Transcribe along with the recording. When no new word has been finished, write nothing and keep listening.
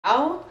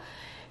POW.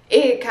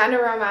 It kind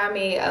of reminded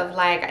me of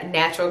like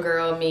Natural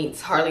Girl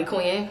meets Harley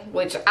Quinn,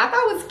 which I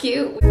thought was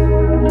cute.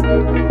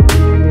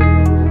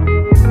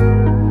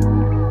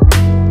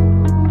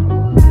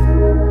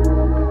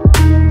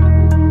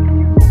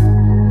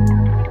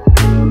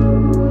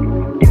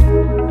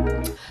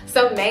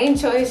 So MANE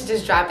Choice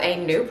just dropped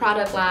a new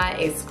product line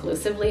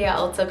exclusively at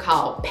Ulta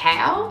called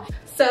POW.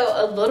 So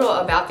a little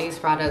about these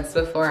products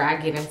before I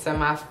get into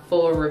my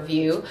full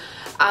review.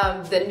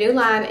 The new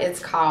line is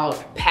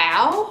called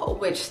POW,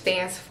 which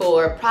stands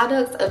for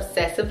Products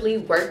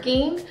Obsessively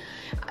Working.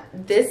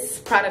 This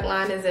product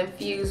line is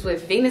infused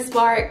with Venus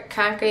bark,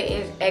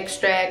 conca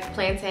extract,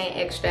 plantain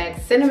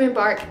extract, cinnamon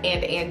bark,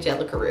 and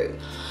angelica root.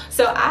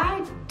 So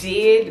I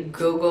did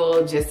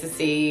Google just to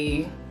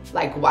see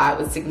like why it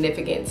was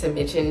significant to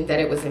mention that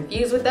it was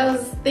infused with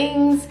those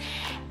things,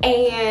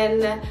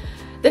 and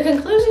the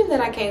conclusion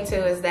that I came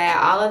to is that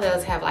all of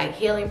those have like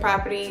healing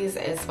properties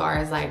as far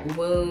as like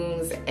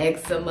wounds,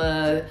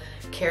 eczema,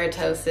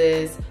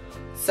 keratosis.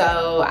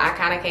 So I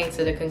kind of came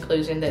to the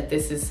conclusion that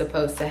this is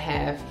supposed to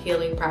have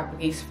healing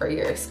properties for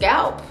your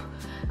scalp.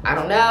 I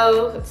don't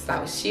know, it's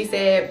not what she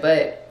said,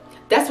 but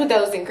that's what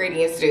those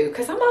ingredients do.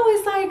 Because I'm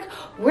always like,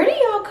 where do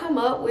y'all come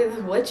up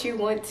with what you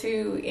want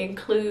to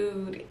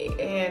include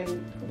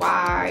and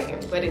why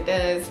and what it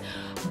does?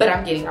 But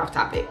I'm getting off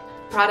topic.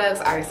 Products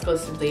are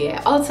exclusively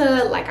at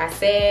Ulta. Like I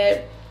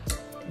said,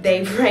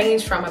 they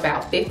range from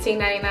about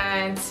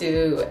 $15.99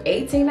 to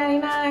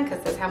 $18.99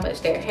 because that's how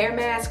much their hair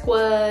mask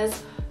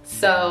was.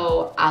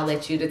 So I'll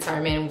let you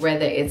determine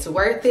whether it's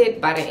worth it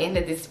by the end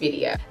of this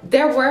video.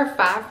 There were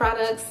 5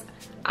 products.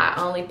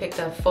 I only picked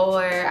up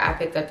 4. I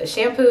picked up the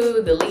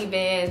shampoo, the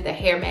leave-in, the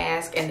hair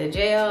mask, and the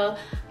gel.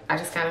 I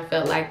just kind of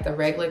felt like the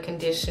regular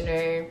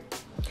conditioner.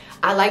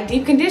 I like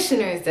deep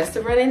conditioners, that's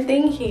the running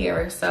thing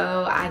here,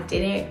 so I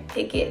didn't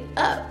pick it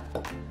up.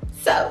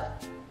 So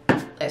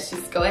let's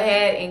just go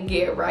ahead and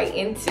get right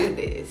into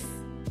this.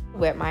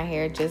 Wet my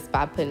hair just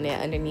by putting it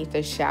underneath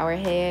the shower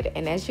head,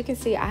 and as you can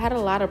see, I had a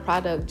lot of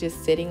product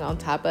just sitting on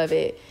top of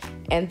it,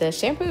 and the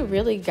shampoo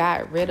really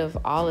got rid of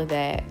all of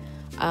that.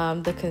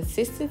 The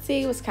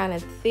consistency was kind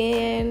of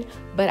thin,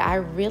 but I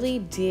really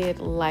did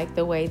like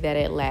the way that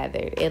it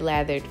lathered. It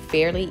lathered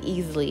fairly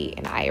easily,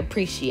 and I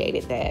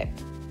appreciated that.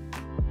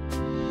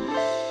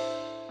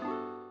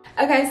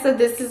 Okay, so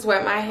this is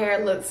what my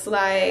hair looks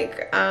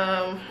like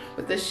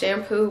with the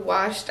shampoo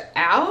washed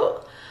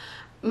out.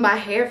 My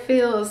hair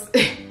feels,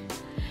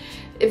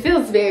 it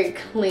feels very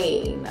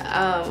clean.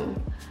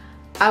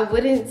 I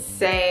wouldn't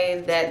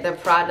say that the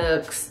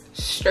products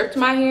stripped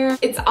my hair.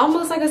 It's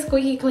almost like a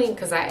squeaky clean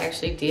because I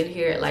actually did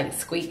hear it like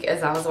squeak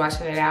as I was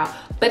washing it out,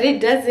 but it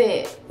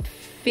doesn't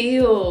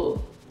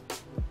feel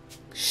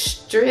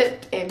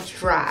stripped and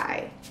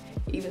dry,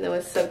 even though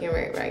it's soaking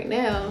wet right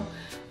now.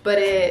 But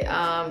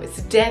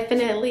it's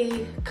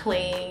definitely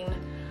clean.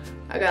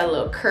 I got a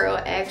little curl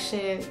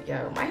action.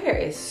 Yo, my hair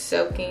is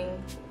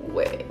soaking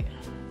wet.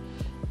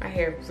 My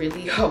hair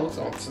really holds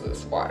on to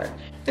this water.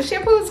 The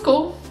shampoo is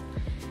cool.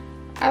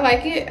 I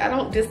like it. I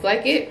don't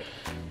dislike it.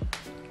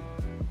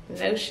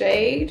 No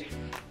shade.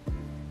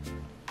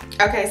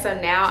 Okay, so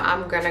now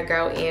I'm gonna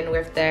go in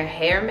with the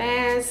hair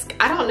mask.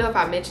 I don't know if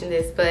I mentioned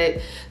this, but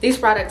these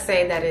products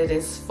say that it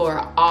is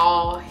for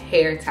all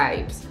hair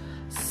types.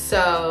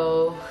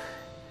 So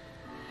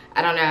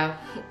I don't know.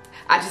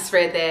 I just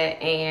read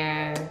that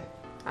and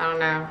I don't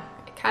know.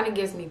 It kind of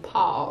gives me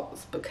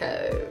pause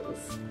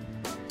because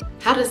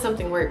how does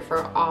something work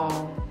for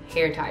all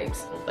hair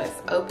types? Let's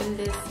open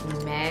this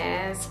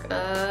mask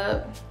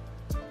up.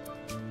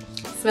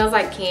 It smells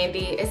like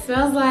candy. It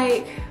smells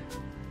like,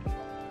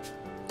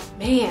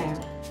 man,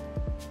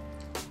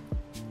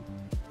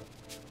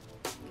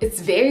 it's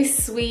very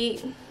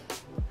sweet.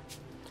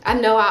 I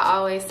know I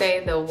always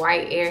say the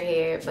white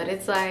airhead, but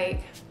it's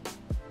like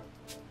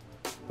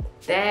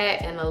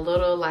that and a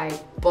little like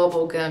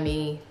bubble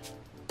gummy.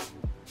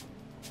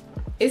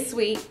 It's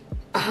sweet.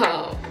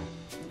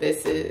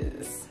 This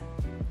is,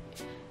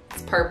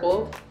 it's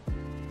purple.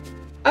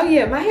 Oh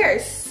yeah, my hair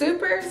is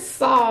super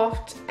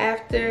soft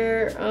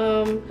after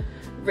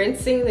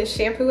rinsing the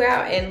shampoo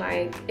out, and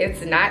like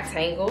it's not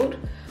tangled,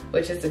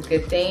 which is a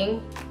good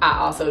thing. I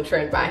also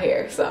trimmed my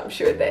hair, so I'm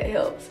sure that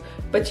helps.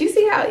 But you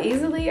see how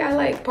easily I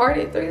like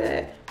parted through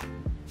that?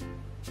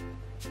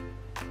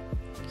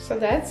 So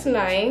that's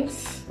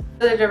nice.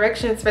 The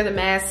directions for the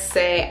mask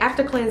say,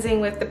 after cleansing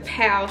with the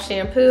POW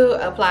shampoo,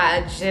 apply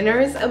a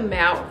generous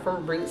amount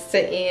from roots to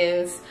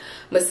ends.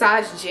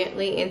 Massage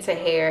gently into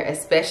hair,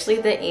 especially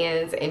the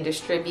ends, and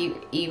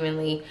distribute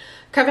evenly.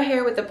 Cover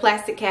hair with a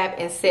plastic cap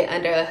and sit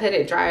under a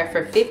hooded dryer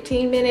for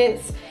 15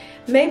 minutes.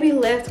 Maybe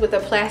left with a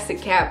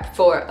plastic cap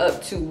for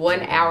up to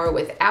 1 hour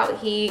without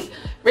heat.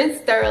 Rinse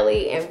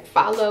thoroughly and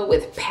follow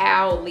with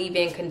POW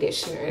leave-in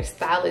conditioner.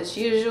 Style as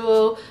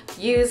usual.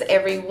 Use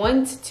every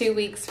 1 to 2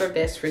 weeks for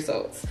best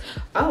results.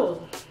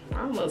 Oh,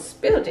 I almost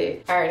spilled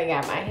it. I already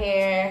got my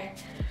hair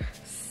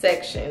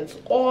sectioned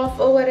off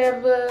or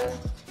whatever.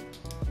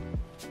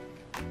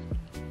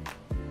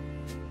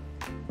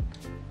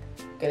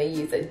 Gonna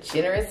use a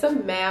generous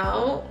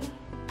amount.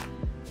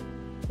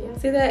 Can y'all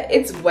see that?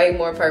 It's way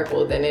more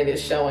purple than it is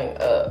showing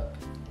up.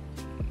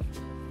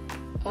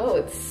 Oh,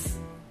 it's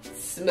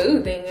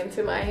smoothing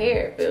into my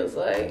hair, it feels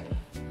like.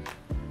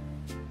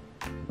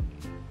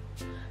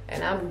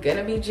 And I'm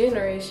gonna be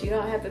generous. You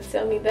don't have to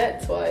tell me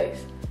that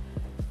twice.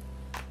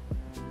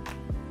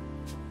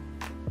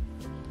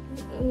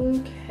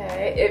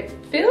 Okay, it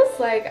feels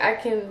like I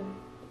can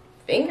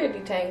finger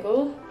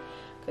detangle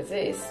because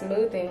it is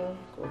smoothing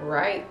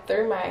right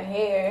through my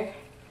hair.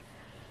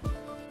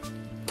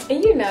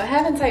 And you know,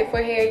 having type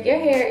 4 hair, your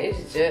hair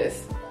is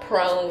just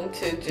prone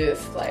to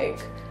just like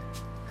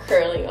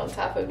curling on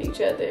top of each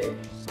other.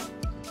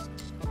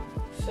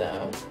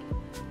 So,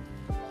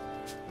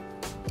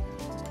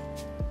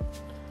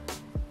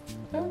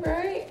 all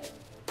right.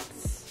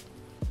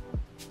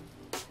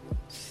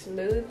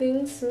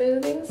 Smoothing,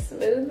 smoothing,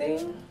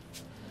 smoothing.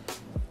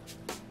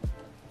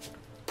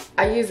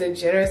 I use a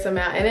generous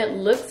amount and it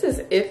looks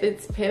as if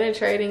it's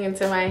penetrating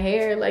into my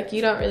hair. Like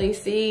you don't really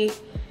see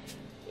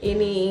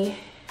any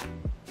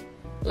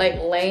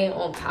like laying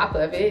on top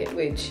of it,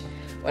 which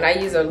when I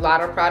use a lot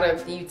of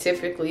product, you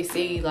typically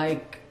see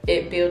like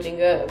it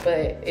building up,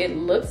 but it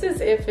looks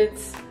as if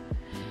it's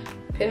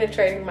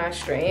penetrating my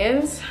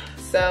strands.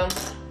 So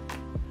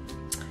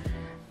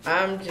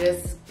I'm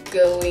just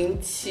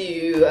going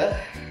to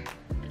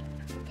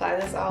apply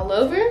this all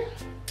over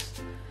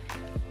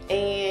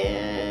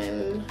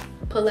and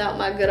pull out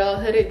my good old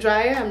hooded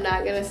dryer. I'm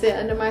not gonna sit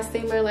under my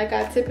steamer like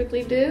I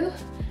typically do,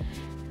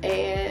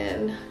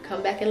 and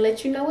come back and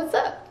let you know what's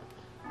up.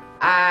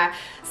 I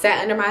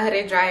sat under my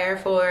hooded dryer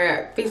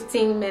for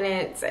 15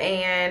 minutes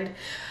and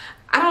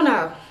I don't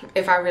know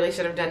if I really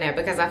should have done that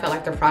because I felt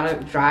like the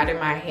product dried in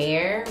my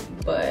hair,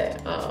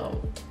 but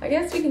I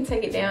guess we can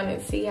take it down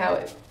and see how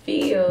it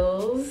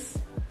feels.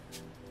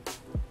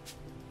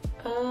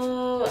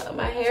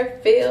 My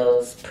hair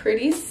feels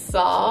pretty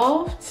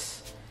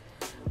soft.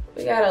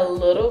 We got a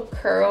little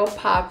curl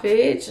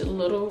poppage,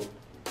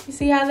 you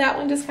see how that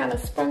one just kind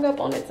of sprung up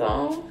on its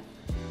own,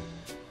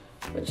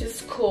 which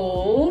is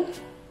cool.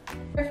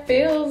 It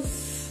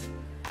feels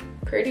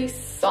pretty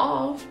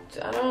soft.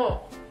 I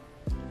don't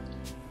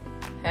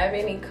have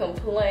any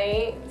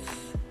complaints.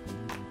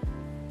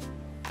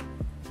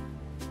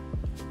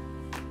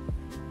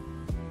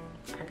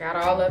 I got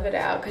all of it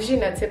out because you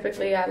know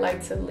typically I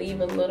like to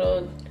leave a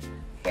little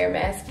hair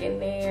mask in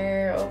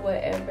there or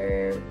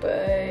whatever,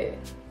 but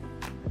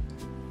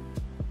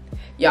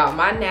y'all,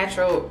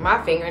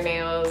 my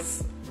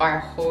fingernails are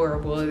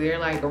horrible. They're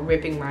like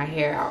ripping my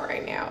hair out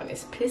right now and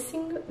it's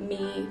pissing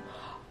me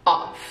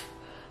off.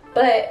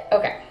 But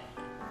okay,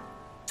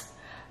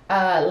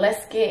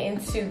 let's get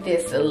into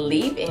this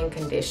leave-in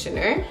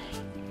conditioner.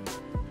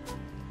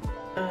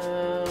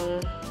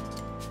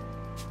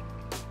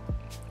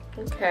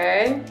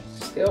 Okay,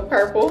 still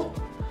purple.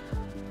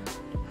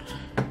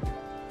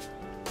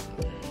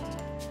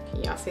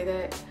 Can y'all see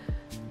that?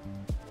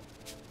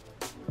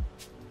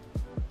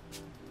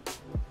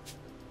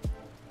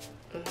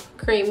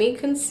 Creamy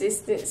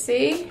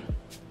consistency.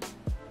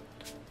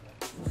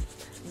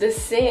 The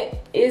scent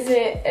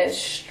isn't as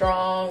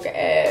strong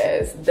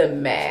as the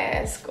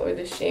mask or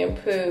the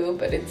shampoo,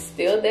 but it's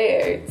still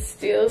there. It's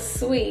still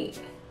sweet.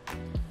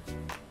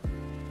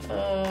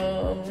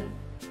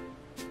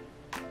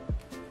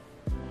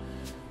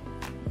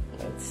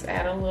 Let's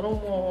add a little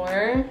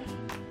more.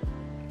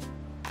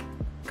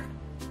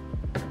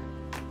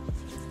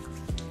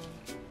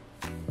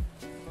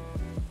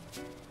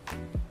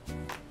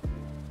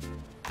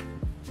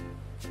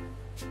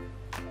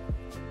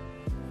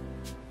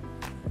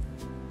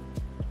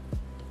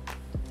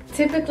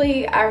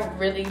 Typically, I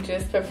really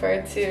just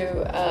prefer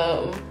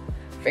to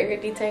finger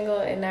detangle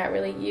and not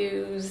really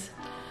use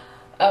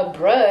a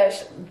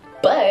brush,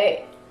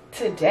 but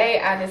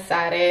today I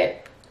decided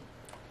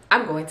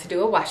I'm going to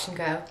do a wash and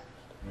go.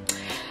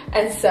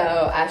 And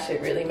so I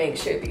should really make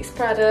sure these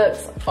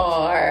products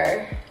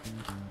are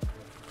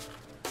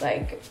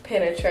like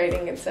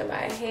penetrating into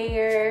my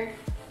hair.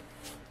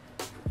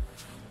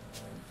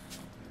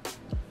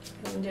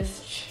 And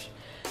just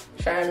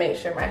try and make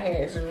sure my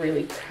hair is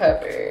really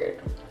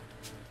covered.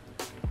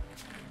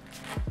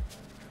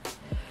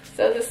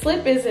 So the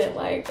slip isn't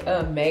like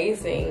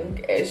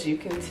amazing, as you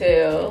can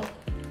tell.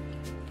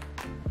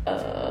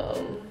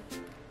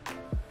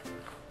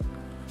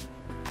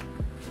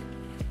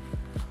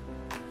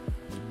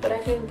 But I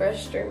can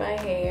brush through my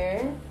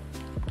hair.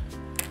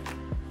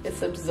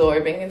 It's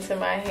absorbing into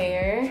my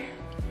hair.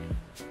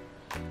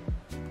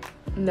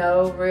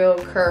 No real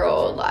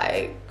curl,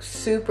 like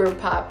super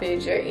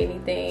poppage or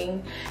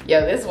anything.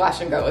 Yo, this wash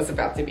and go is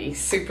about to be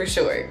super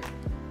short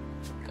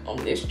on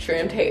this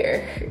trimmed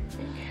hair.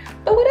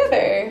 But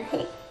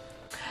whatever.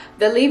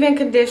 The leave-in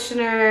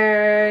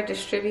conditioner,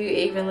 distribute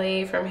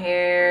evenly throughout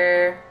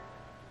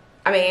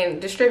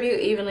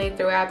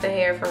the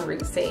hair from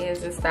roots to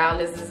ends and style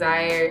as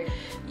desired.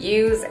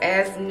 Use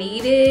as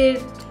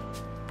needed.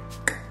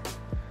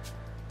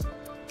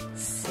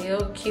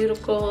 Seal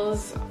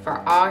cuticles for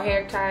all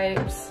hair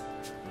types.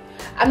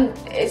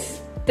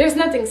 There's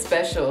nothing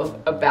special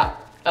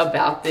about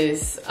about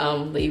this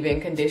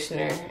leave-in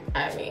conditioner.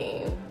 I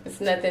mean,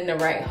 it's nothing to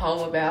write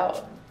home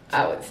about,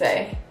 I would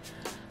say.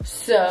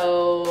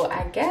 So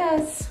I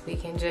guess we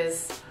can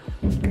just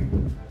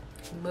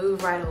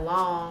move right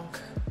along.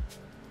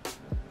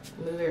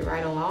 Move it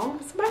right along.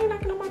 Somebody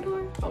knocking on my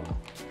door? Hold on.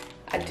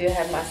 I do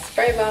have my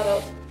spray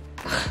bottle.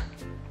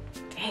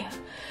 Damn.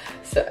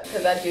 So,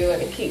 because I do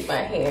want to keep my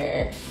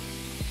hair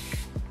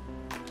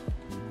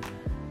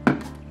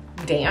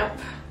damp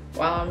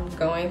while I'm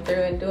going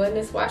through and doing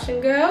this wash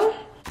and go.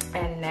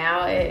 And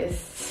now it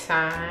is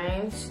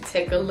time to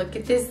take a look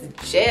at this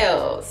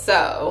gel.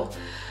 So,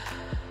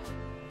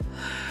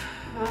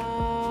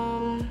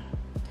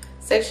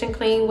 section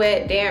clean,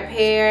 wet, damp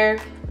hair.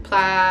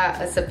 Apply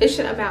a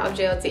sufficient amount of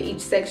gel to each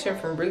section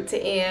from root to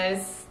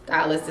end.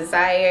 Style is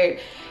desired.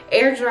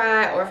 Air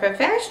dry, or for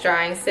fast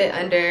drying, sit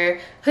under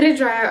hooded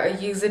dryer or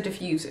use a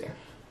diffuser.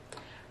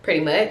 Pretty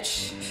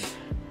much.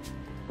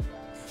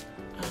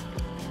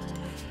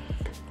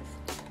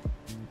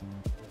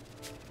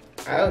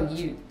 Oh,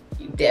 you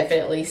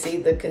definitely see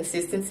the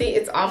consistency.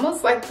 It's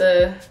almost like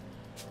the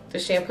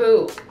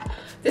shampoo.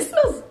 This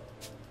smells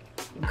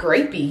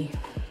grapey.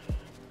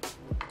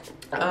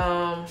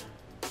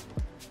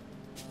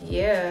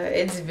 Yeah,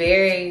 it's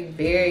very,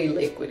 very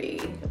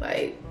liquidy,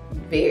 like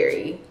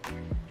very.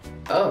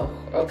 Oh,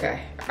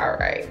 okay, all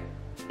right.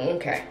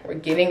 Okay, we're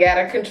getting out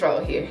of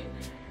control here.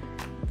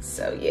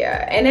 So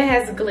yeah, and it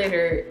has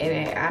glitter in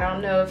it. I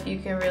don't know if you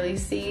can really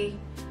see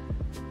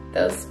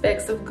those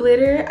specks of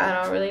glitter. I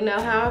don't really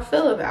know how I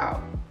feel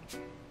about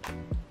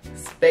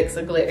specks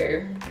of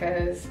glitter,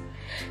 because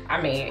I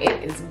mean,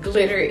 it is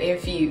glitter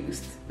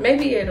infused.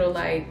 Maybe it'll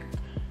like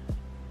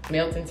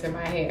melt into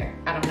my hair.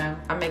 I don't know,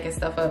 I'm making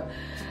stuff up.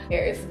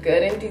 Hair is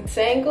good and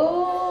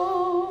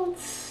detangled.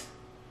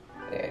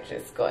 We're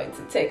just going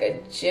to take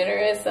a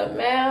generous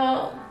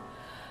amount.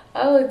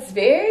 Oh, it's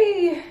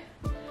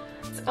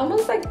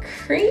almost like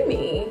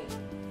creamy.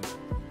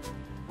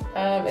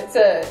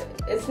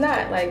 It's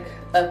not like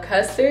a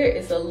custard.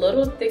 It's a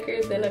little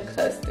thicker than a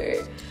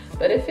custard,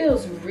 but it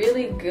feels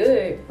really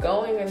good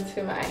going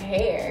into my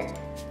hair.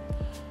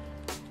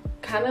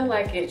 Kind of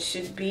like it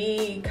should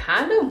be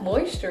kind of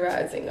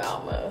moisturizing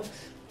almost.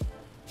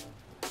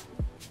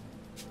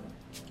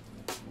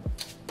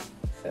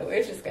 So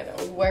we're just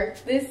gonna work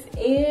this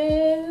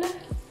in.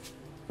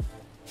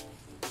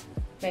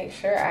 Make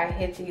sure I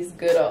hit these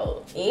good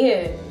old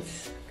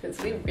ends, because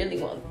we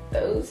really want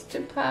those to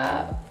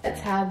pop.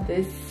 That's how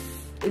this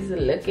is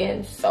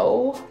looking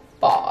so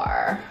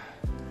far.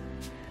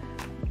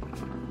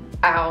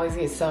 I always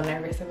get so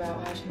nervous about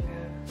wash and go.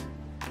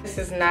 This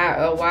is not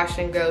a wash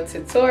and go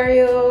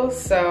tutorial,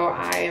 so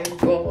I am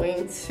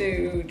going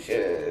to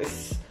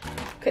just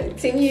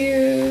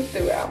continue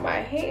throughout my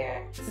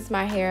hair. This is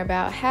my hair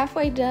about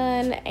halfway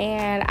done,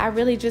 and I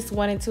really just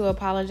wanted to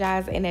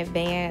apologize in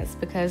advance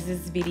because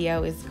this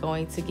video is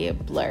going to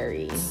get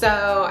blurry.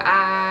 So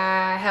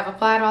I have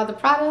applied all the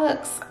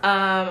products.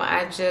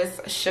 I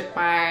just shook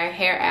my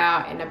hair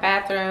out in the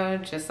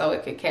bathroom just so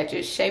it could catch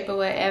its shape or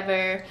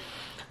whatever.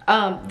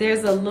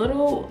 There's a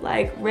little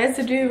like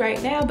residue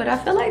right now, but I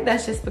feel like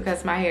that's just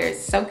because my hair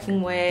is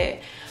soaking wet.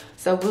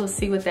 So we'll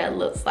see what that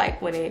looks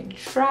like when it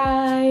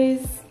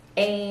dries.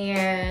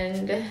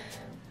 And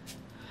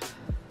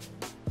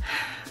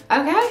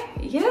okay,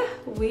 yeah,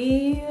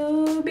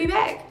 we'll be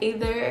back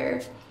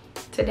either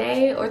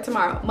today or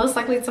tomorrow. Most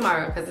likely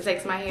tomorrow, because it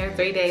takes my hair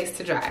 3 days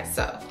to dry.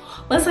 So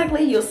most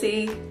likely you'll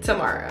see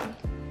tomorrow.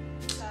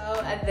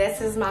 So this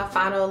is my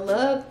final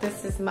look.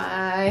 This is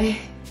my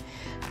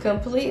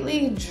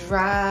completely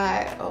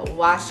dry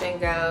wash and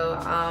go.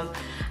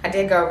 I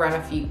did go run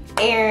a few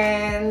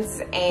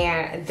errands,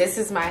 and this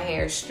is my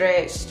hair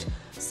stretched.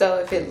 So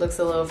if it looks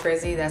a little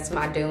frizzy, that's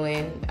my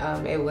doing.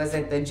 It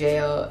wasn't the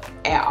gel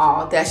at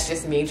all. That's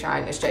just me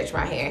trying to stretch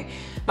my hair.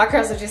 My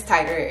curls are just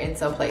tighter in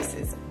some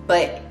places.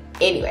 But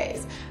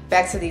anyways,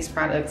 back to these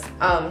products.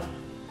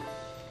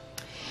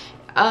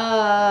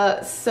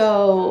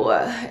 So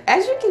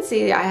as you can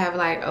see, I have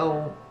like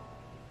a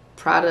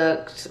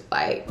product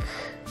like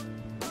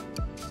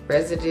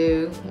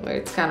residue where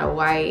it's kind of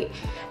white.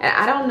 And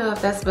I don't know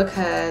if that's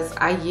because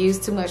I use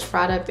too much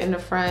product in the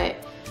front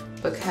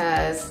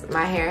because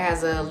my hair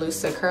has a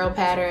looser curl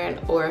pattern,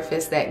 or if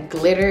it's that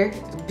glitter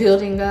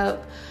building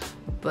up,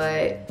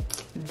 but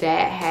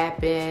that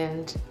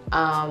happened.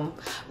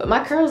 But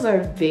my curls are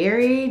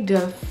very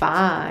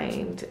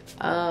defined.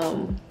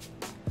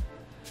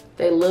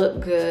 They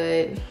look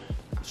good.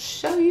 I'll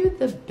show you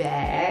the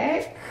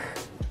back.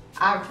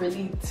 I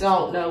really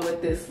don't know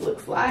what this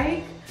looks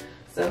like,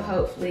 so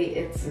hopefully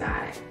it's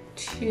not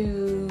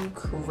too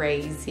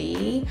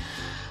crazy.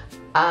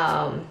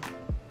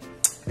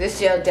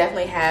 This gel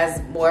definitely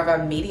has more of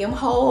a medium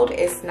hold.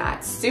 It's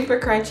not super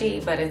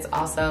crunchy, but it's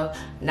also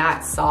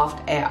not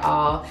soft at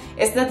all.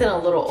 It's nothing a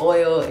little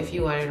oil if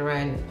you wanted to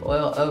run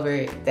oil over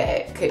it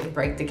that couldn't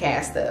break the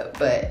cast up,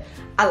 but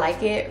I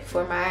like it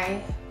for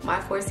my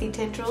 4C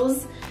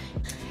tendrils.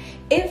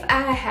 If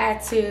I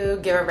had to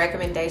give a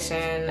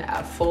recommendation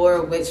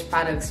for which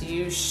products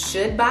you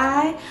should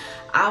buy,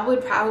 I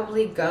would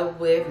probably go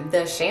with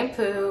the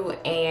shampoo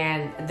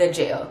and the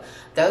gel.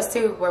 Those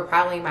two were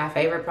probably my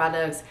favorite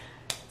products.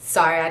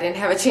 Sorry I didn't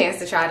have a chance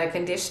to try the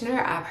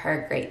conditioner. I've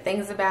heard great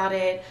things about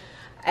it.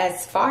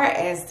 As far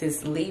as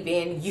this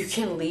leave-in, you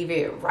can leave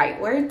it right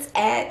where it's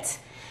at.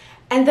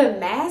 And the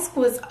mask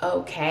was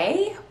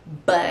okay,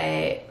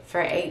 but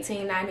for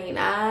 $18.99,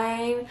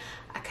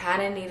 I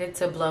kind of needed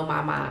to blow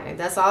my mind.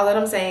 That's all that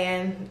I'm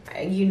saying.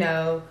 You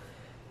know,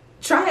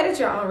 try it at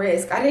your own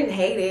risk. I didn't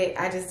hate it.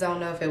 I just don't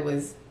know if it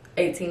was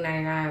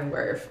 $18.99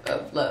 worth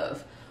of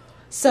love.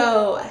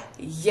 So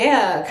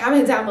yeah,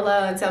 comment down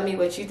below and tell me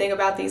what you think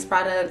about these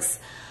products.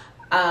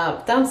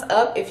 Thumbs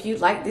up if you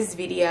like this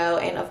video,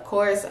 and of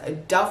course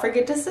don't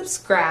forget to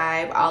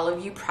subscribe, all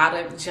of you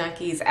product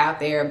junkies out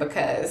there,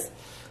 because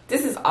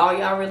this is all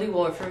y'all really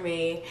want from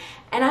me,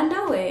 and I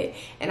know it,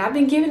 and I've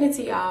been giving it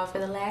to y'all for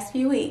the last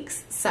few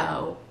weeks.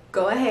 So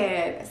go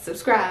ahead,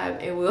 subscribe,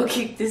 and we'll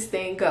keep this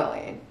thing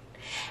going.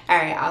 All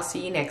right, I'll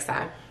see you next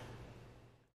time.